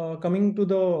coming to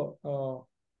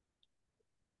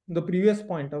the previous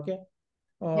point, okay,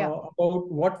 Yeah. about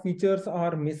what features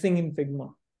are missing in Figma.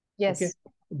 Okay, Yes.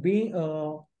 being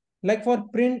like for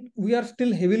print, we are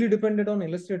still heavily dependent on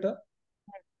Illustrator.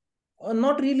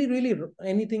 Not really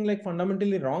anything like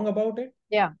fundamentally wrong about it.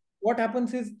 Yeah. What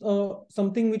happens is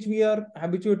something which we are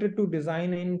habituated to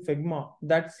design in Figma,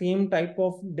 that same type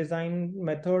of design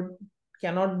method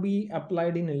cannot be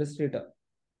applied in Illustrator.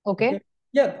 Okay, Okay.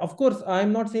 yeah, of course,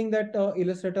 I'm not saying that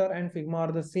Illustrator and Figma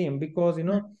are the same, because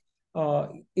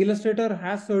Illustrator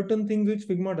has certain things which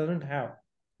Figma doesn't have.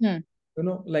 Hmm.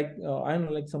 Like I don't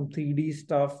know, like some 3D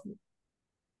stuff.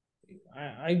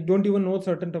 I don't even know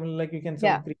certain terms, like you can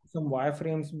Yeah. create some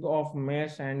wireframes of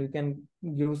mesh, and you can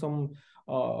give some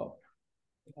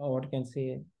what you can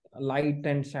say, light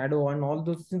and shadow and all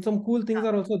those, some cool things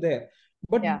are also there.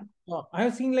 But Yeah. I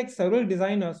have seen like several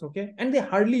designers, okay, and they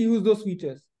hardly use those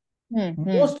features. Hmm.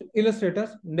 Hmm. Most illustrators,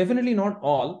 definitely not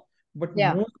all, but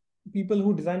Yeah. most people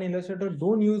who design Illustrator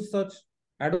don't use such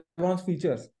advanced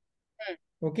features.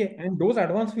 Hmm. Okay, and those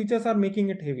advanced features are making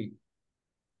it heavy.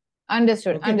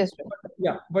 Understood. Okay, Understood.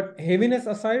 yeah, but heaviness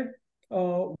aside,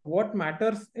 what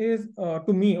matters is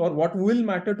to me, or what will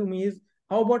matter to me is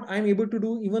how about I'm able to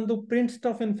do even the print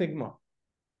stuff in Figma.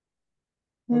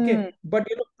 Hmm. Okay, but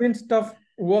print stuff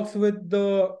works with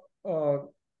uh, uh,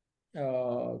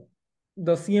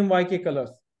 the CMYK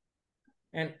colors,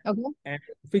 and Okay. and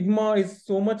Figma is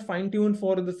so much fine tuned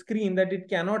for the screen that it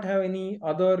cannot have any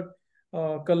other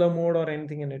color mode or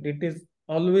anything in it. It is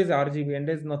always RGB and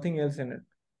there's nothing else in it.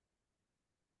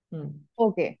 Hmm.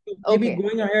 Okay. Maybe Okay.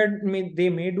 going ahead, they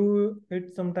may do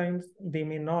it sometimes, they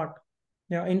may not.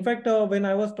 Yeah, in fact, when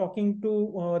I was talking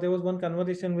to, there was one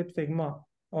conversation with Figma,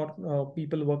 or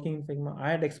people working in Figma.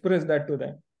 I had expressed that to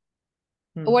them.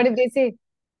 Hmm. What did they say?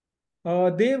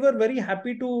 They were very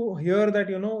happy to hear that,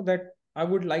 that I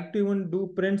would like to even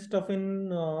do print stuff in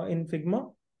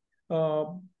Figma. Uh,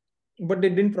 but they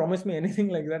didn't promise me anything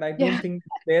like that. I don't Yeah. think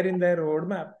they're in their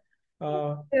roadmap.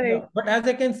 Right. Yeah, but as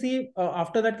I can see,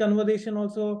 after that conversation,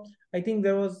 also, I think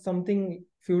there was something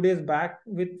few days back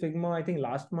with Figma. I think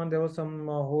last month there was some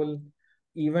whole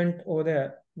event over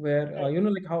there where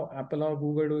like how Apple or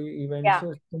Google do events. Yeah.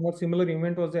 So somewhat similar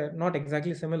event was there, not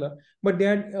exactly similar, but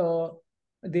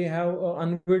they have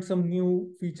unveiled some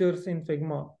new features in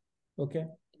Figma. Okay,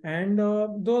 and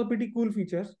those are pretty cool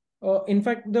features. In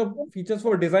fact, the features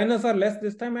for designers are less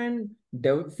this time, and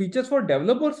features for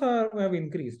developers have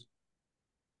increased.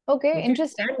 Okay. Okay,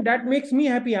 Interesting. and that makes me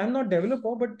happy. I'm not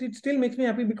developer, but it still makes me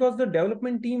happy because the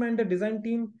development team and the design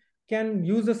team can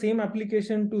use the same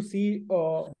application to see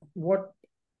what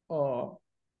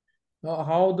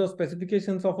how the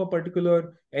specifications of a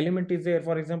particular element is there.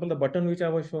 For example, the button which I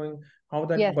was showing, how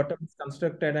that Yes. button is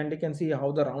constructed, and they can see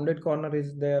how the rounded corner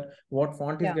is there, what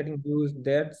font is Yeah. getting used,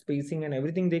 their spacing and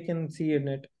everything they can see in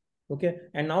it. Okay.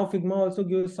 And now Figma also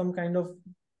gives some kind of,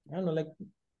 I don't know,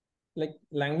 like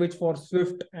language for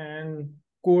Swift and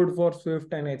code for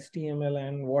Swift and HTML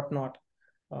and whatnot.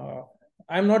 Uh,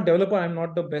 I'm not developer. I'm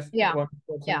not the best Yeah. one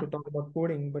person Yeah. to talk about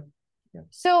coding, but yeah.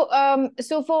 So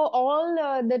for all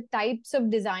the types of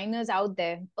designers out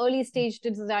there, early stage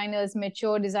designers,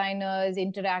 mature designers,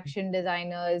 interaction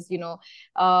designers,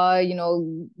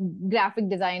 graphic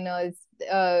designers,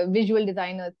 visual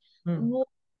designers, Hmm.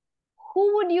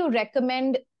 who would you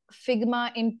recommend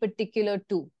Figma in particular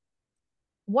to?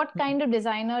 What Hmm. kind of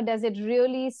designer does it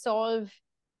really solve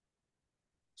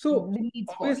So the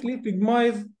needs for? obviously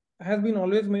Figma has been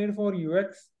always made for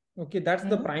UX. Okay, that's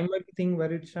the Hmm? primary thing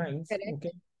where it shines. Correct.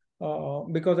 Okay,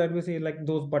 because I would say like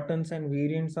those buttons and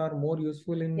variants are more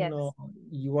useful in Yes.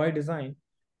 UI design.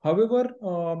 However,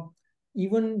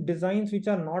 even designs which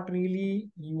are not really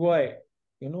UI,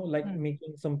 like Hmm.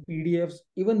 making some PDFs,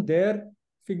 even there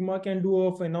Figma can do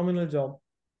a phenomenal job.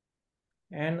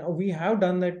 And we have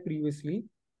done that previously.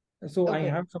 So I Okay.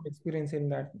 have some experience in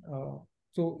that.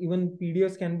 So even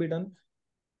PDFs can be done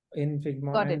in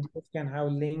Figma, Got and it. those can have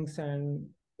links, and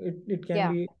it can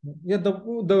Yeah. be, yeah,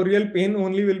 the real pain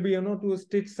only will be, to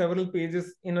stitch several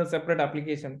pages in a separate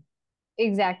application.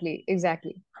 Exactly.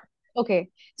 Exactly. Okay.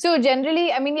 So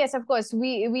generally, I mean, yes, of course,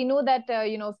 we know that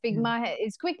Hmm. Figma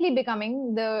is quickly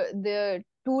becoming the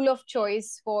tool of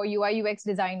choice for UI UX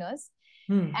designers.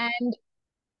 Hmm. And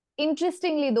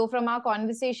interestingly, though, from our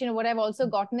conversation, what I've also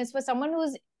gotten is for someone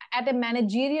who's at a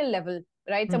managerial level,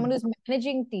 right? Someone Hmm. who's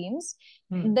managing teams,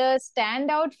 Hmm. the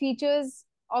standout features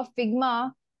of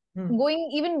Figma, Hmm. going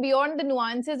even beyond the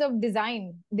nuances of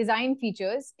design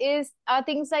features, is are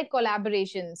things like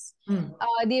collaborations, Hmm.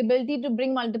 the ability to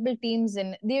bring multiple teams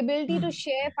in, the ability to Hmm.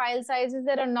 share file sizes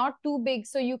that are not too big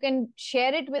so you can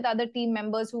share it with other team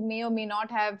members who may or may not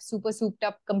have super souped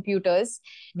up computers.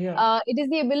 Yeah. It is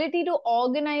the ability to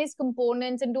organize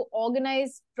components and to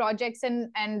organize projects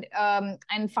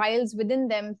and files within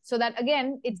them, so that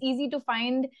again it's easy to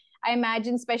find. I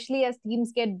imagine, especially as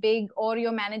teams get big or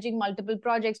you're managing multiple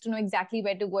projects, to know exactly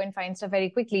where to go and find stuff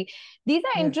very quickly. These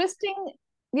are Yes. interesting.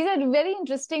 These are very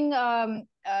interesting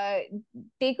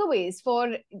takeaways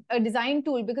for a design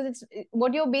tool, because it's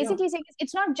what you're Yeah. basically saying is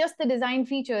it's not just the design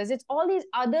features, it's all these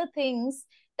other things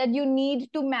that you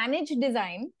need to manage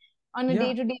design on a Yeah.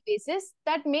 day-to-day basis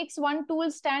that makes one tool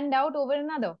stand out over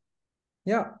another.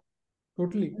 Yeah.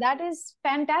 Totally. That is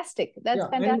fantastic. That's Yeah,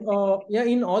 and fantastic. yeah,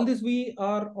 in all this we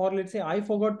are, or let's say, I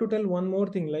forgot to tell one more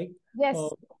thing. Like, uh, Yes.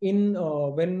 in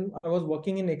when I was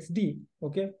working in XD,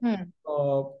 okay, Hmm.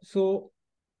 so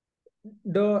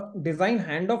the design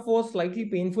handoff was slightly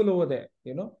painful over there.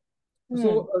 Hmm.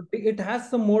 So it has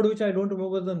some mode which I don't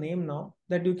remember the name now,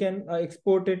 that you can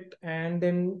export it, and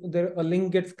then a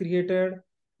link gets created,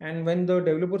 and when the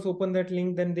developers open that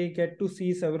link, then they get to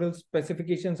see several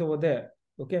specifications over there.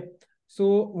 Okay. So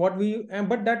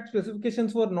but that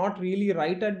specifications were not really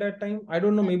right at that time. I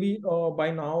don't know, maybe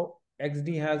by now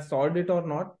XD has solved it or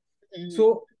not. Hmm.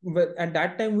 So at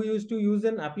that time we used to use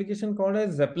an application called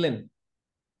as Zeppelin.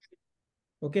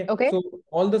 Okay, Okay. so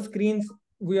all the screens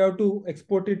we have to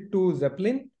export it to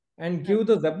Zeppelin and Hmm. give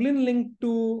the Zeppelin link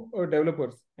to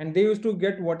developers, and they used to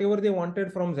get whatever they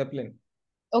wanted from Zeppelin.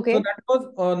 So Okay. that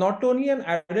was not only an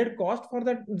added cost for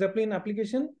that Zeppelin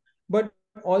application, but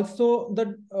also the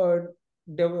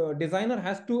designer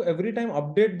has to every time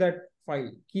update that file,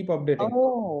 keep updating.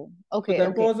 Oh, So okay, that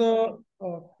okay. was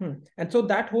and so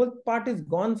that whole part is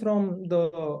gone from the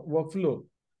workflow,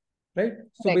 right?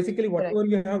 So Correct, basically, correct. whatever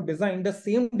you have designed, the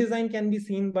same design can be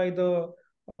seen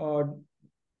uh,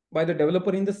 by the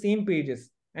developer in the same pages,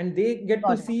 and they get to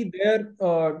Got it. see their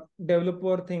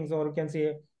developer things, or you can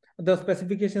say the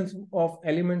specifications of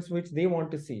elements which they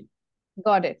want to see.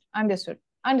 Got it. Understood.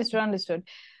 Understood. Understood.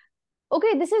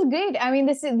 Okay, this is great. I mean,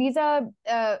 these are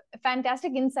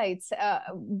fantastic insights,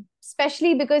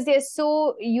 especially because they're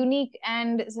so unique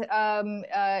and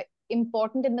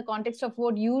important in the context of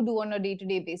what you do on a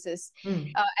day-to-day basis, Hmm.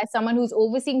 as someone who's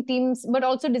overseeing teams, but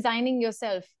also designing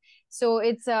yourself. So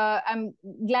I'm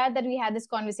glad that we had this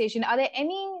conversation. Are there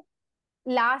any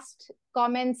last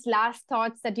comments, last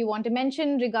thoughts that you want to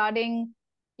mention regarding,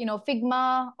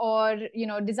 Figma or,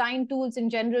 design tools in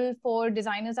general for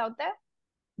designers out there?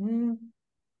 Hmm.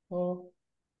 Uh,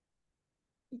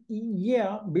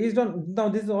 Yeah, based on, now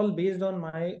this is all based on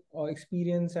my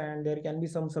experience, and there can be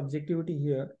some subjectivity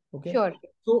here. Okay. Sure.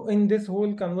 So in this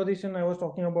whole conversation, I was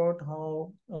talking about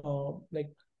how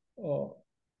uh,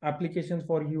 applications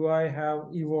for UI have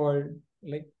evolved,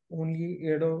 like only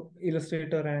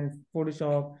Illustrator and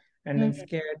Photoshop, and then Mhm.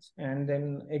 Sketch, and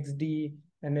then XD,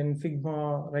 and then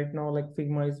Figma. Right now, like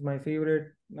Figma is my favorite.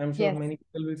 I'm sure Yes. many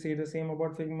people will say the same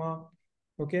about Figma.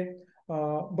 Okay.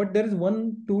 But there is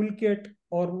one toolkit,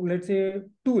 or let's say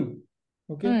tool,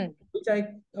 okay, Mm. which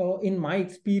in my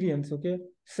experience, okay,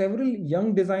 several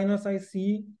young designers I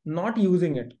see not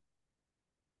using it.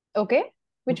 Okay.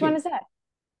 Which one Okay, is that?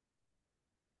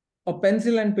 a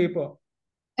pencil and paper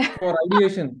for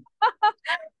ideation.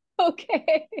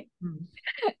 Okay. Hmm.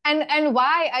 And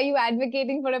why are you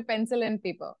advocating for a pencil and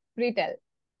paper? Retell.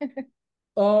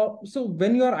 So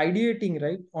when you are ideating,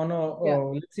 right, on a Yeah.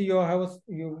 let's say you have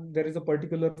there is a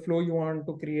particular flow you want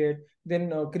to create,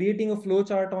 then creating a flow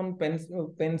chart on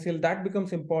pencil, that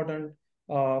becomes important.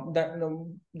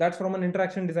 That's from an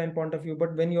interaction design point of view.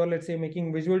 But when you are, let's say,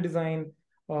 making visual design,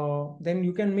 then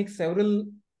you can make several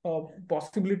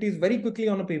possibilities very quickly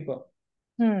on a paper.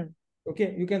 Hmm.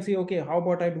 Okay, you can say, okay, how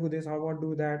about I do this, how about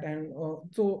do that, and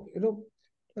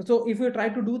so if you try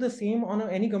to do the same on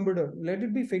any computer, let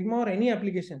it be Figma or any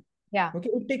application, Yeah. okay,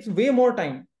 it takes way more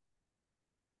time.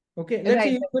 Okay, let's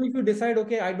say Right. even if you decide,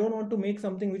 okay, I don't want to make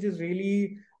something which is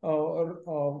really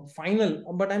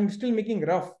final, but I'm still making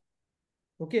rough.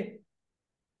 Okay,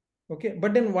 okay,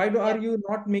 but then Yeah. are you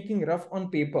not making rough on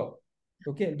paper?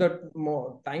 Okay, the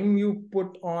more time you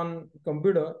put on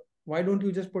computer, why don't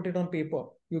you just put it on paper?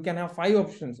 You can have five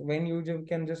options when you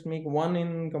can just make one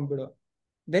in computer.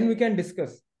 Then we can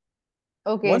discuss.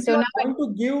 Okay. Once So you now, are going to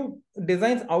give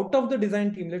designs out of the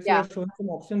design team, let's say yeah, you're showing some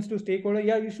options to stakeholder,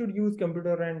 yeah, you should use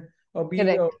computer, and be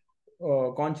correct.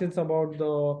 conscious about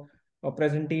the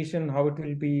presentation, how it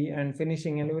will be, and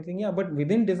finishing and everything. Yeah, but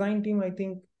within design team, I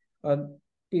think uh,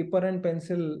 paper and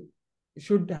pencil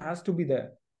has to be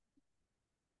there.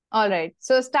 All right.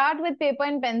 So start with paper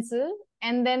and pencil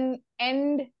and then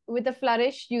end with a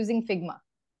flourish using Figma.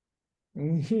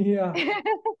 Yeah,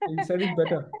 you said it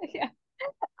better. Yeah.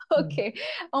 Mm. Okay.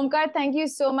 Omkar, thank you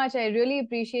so much. I really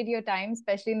appreciate your time,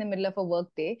 especially in the middle of a work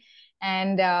day.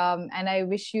 And I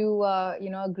wish you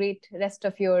a great rest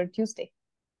of your Tuesday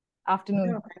Yeah,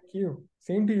 afternoon. thank you.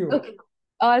 Same to you. Okay.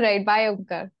 All right. Bye,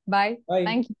 Omkar. Bye. Bye.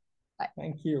 Thank you. Bye.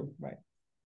 Thank you. Bye.